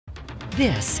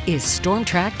This is Storm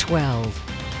Track 12.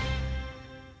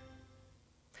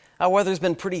 Our weather's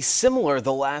been pretty similar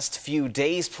the last few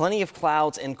days. Plenty of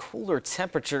clouds and cooler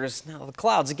temperatures. Now the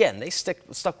clouds, again, they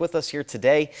stuck with us here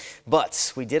today,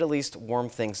 but we did at least warm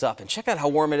things up. And check out how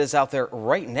warm it is out there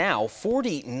right now,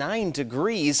 49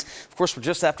 degrees. Of course, we're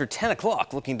just after 10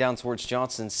 o'clock looking down towards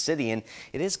Johnson City, and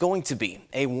it is going to be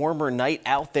a warmer night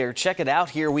out there. Check it out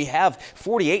here. We have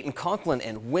 48 in Conklin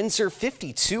and Windsor,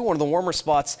 52, one of the warmer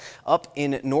spots up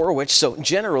in Norwich. So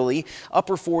generally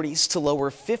upper 40s to lower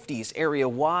 50s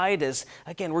area-wide. As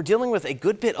again, we're dealing with a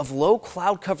good bit of low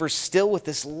cloud cover still with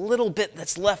this little bit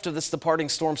that's left of this departing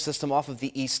storm system off of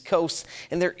the east coast.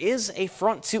 And there is a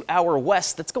front to our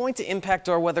west that's going to impact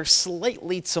our weather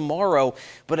slightly tomorrow.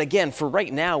 But again, for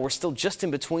right now, we're still just in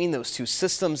between those two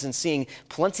systems and seeing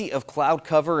plenty of cloud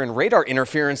cover and radar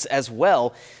interference as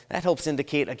well. That helps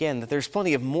indicate, again, that there's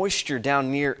plenty of moisture down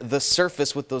near the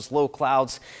surface with those low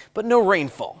clouds, but no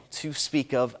rainfall to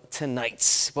speak of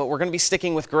tonight. But we're going to be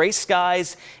sticking with gray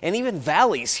skies and even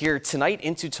valleys here tonight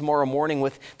into tomorrow morning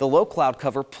with the low cloud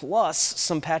cover plus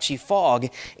some patchy fog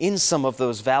in some of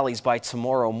those valleys by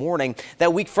tomorrow morning.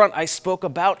 That weak front I spoke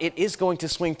about, it is going to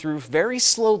swing through very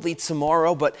slowly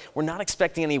tomorrow, but we're not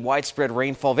expecting any widespread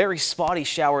rainfall. Very spotty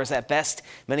showers at best.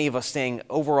 Many of us staying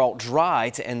overall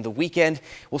dry to end the weekend.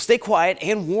 We'll stay quiet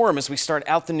and warm as we start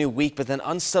out the new week, but then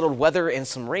unsettled weather and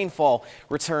some rainfall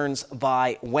returns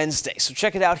by Wednesday. So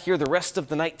check it out here the rest of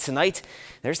the night tonight.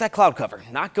 There's that cloud cover,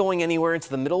 not going anywhere into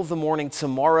the middle of the morning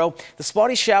tomorrow. The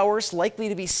spotty showers likely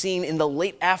to be seen in the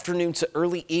late afternoon to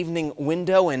early evening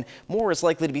window, and more is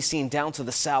likely to be seen down to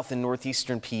the south and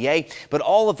northeastern PA. But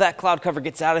all of that cloud cover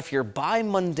gets out of here by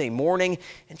Monday morning.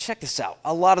 And check this out,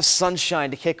 a lot of sunshine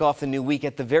to kick off the new week,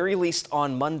 at the very least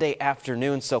on Monday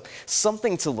afternoon. So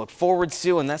something to look forward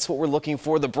to, and that's what we're looking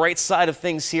for. The bright side of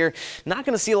things here, not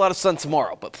going to see a lot of sun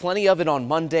tomorrow, but plenty of it on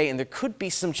Monday, and there could be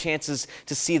some chances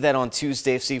to see that on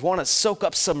Tuesday. So you want to soak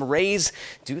up some rays,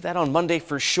 do that on Monday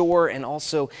for sure, and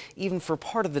also even for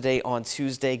part of the day on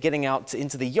Tuesday, getting out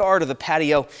into the yard or the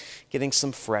patio, getting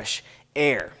some fresh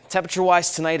air.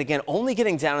 Temperature-wise tonight, again, only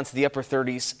getting down into the upper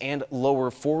 30s and lower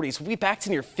 40s. We'll be back to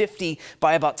near 50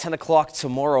 by about 10 o'clock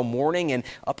tomorrow morning, and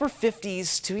upper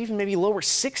 50s to even maybe lower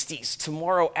 60s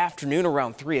tomorrow afternoon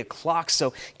around 3 o'clock.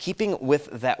 So keeping with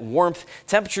that warmth.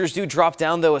 Temperatures do drop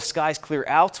down, though, as skies clear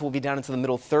out. We'll be down into the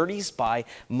middle 30s by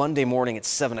Monday morning at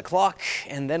 7 o'clock,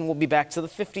 and then we'll be back to the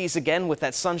 50s again with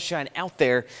that sunshine out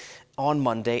there on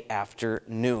Monday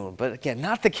afternoon. But again,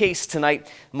 not the case tonight.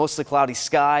 Mostly cloudy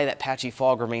sky. That patchy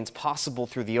fog remains possible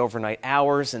through the overnight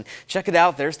hours. And check it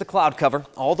out. There's the cloud cover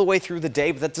all the way through the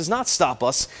day, but that does not stop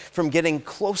us from getting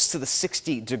close to the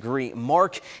 60-degree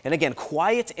mark. And again,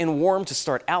 quiet and warm to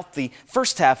start out the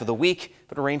first half of the week,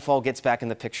 but rainfall gets back in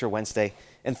the picture Wednesday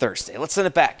and Thursday. Let's send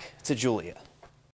it back to Julia.